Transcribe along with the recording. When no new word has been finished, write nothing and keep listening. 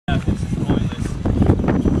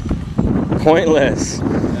Pointless.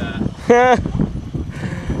 Yeah.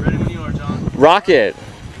 Ready when you are, John. Rock it.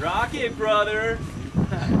 Rock it, brother.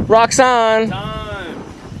 Rocks on. Time.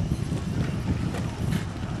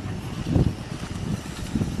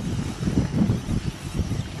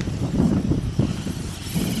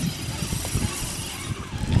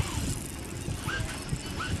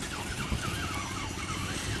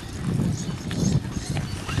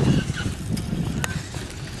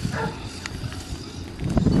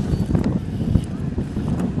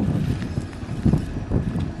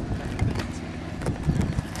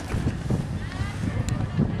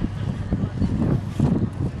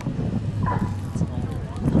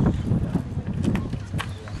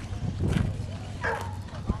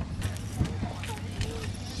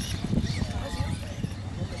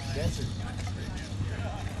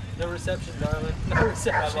 No reception, darling. No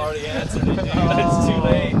reception. I've already answered it, dude. It's too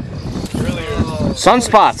late. Really.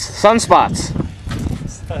 Sunspots. Sunspots.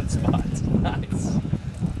 Sunspots. Nice.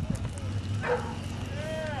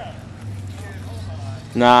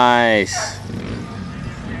 Nice.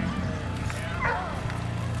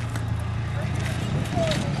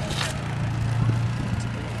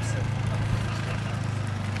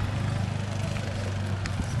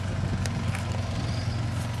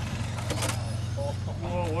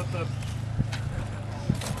 Oh, what the?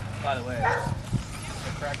 By the way,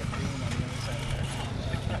 the crack of beam on the other side there.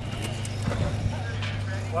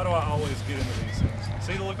 Why do I always get into these things?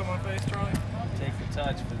 See the look on my face, Charlie? Take the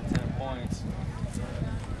touch for the 10 points.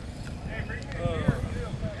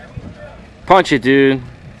 Punch it, dude.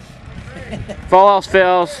 If all else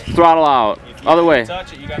fails, throttle out. If you Other way.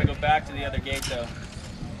 touch it, you got to go back to the other gate, though.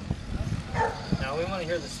 Now we want to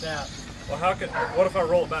hear the snap. Well, what if I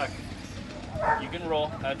roll it back? You can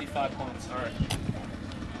roll. That'd be 5 points. All right.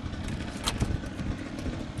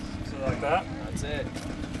 So like that? That's it.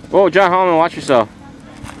 Whoa, John Hallman, watch yourself.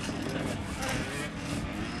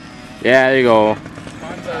 Yeah, there you go.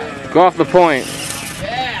 Go off the point.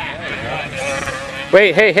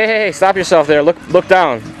 Wait, hey, stop yourself there. Look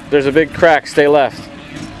down. There's a big crack. Stay left.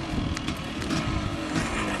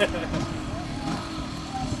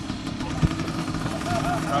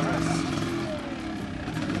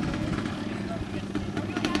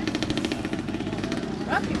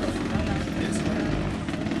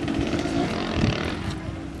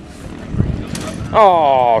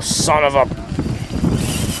 Oh, son of a...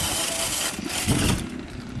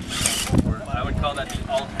 I would call that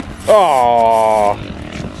the alt. Oh.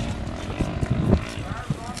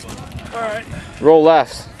 All right. Roll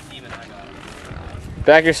left.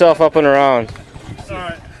 Back yourself up and around. All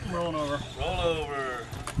right. I'm rolling over. Roll over.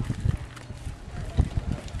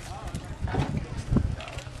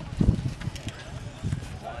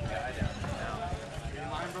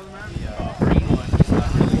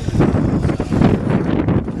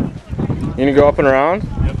 You gonna go up and around?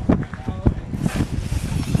 Yep.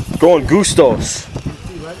 Going Gustos.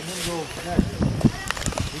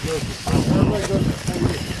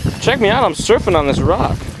 Check me out, I'm surfing on this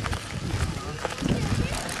rock.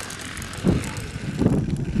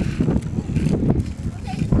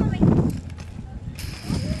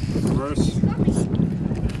 Reverse.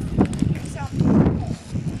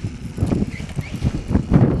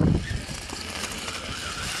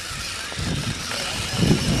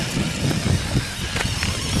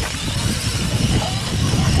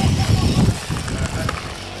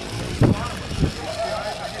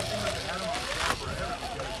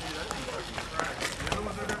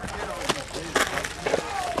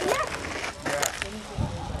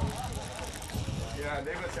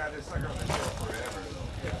 They must have this sucker on the shelf forever.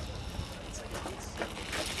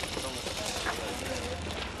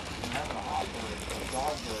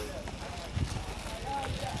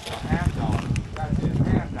 Half dog. That's it,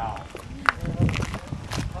 half dog.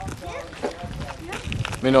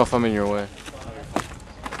 Let me know if I'm in your way.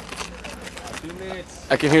 2 minutes.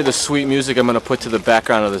 I can hear the sweet music I'm gonna put to the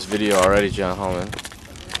background of this video already, John Hallman.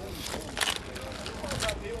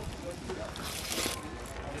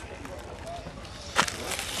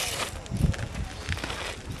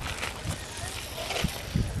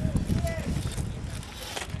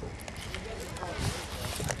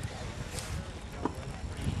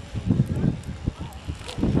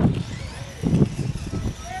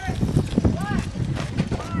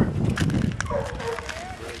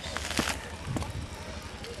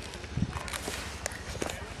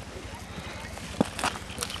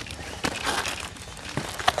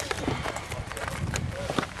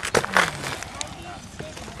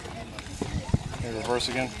 Reverse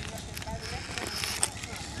again.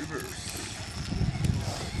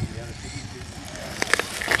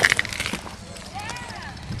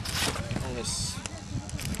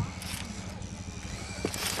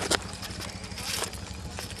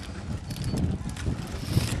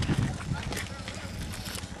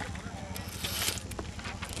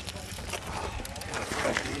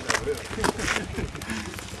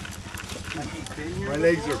 My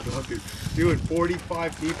legs are fucking doing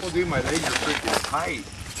 45 people, dude. My legs are freaking tight.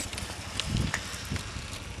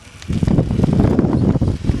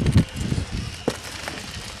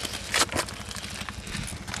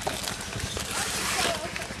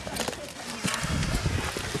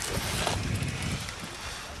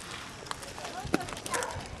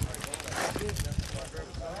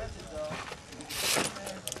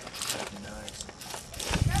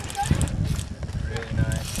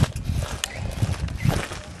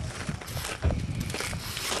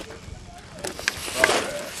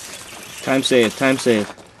 Time save, time save.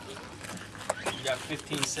 You got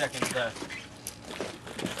 15 seconds left.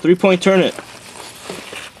 3-point turn it.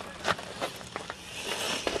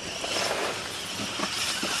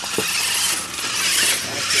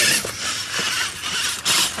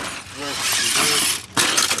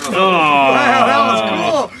 Wow, that was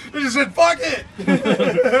cool. I just said, fuck it.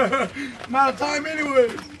 I'm out of time anyway.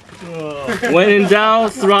 When in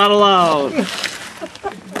doubt, throttle out.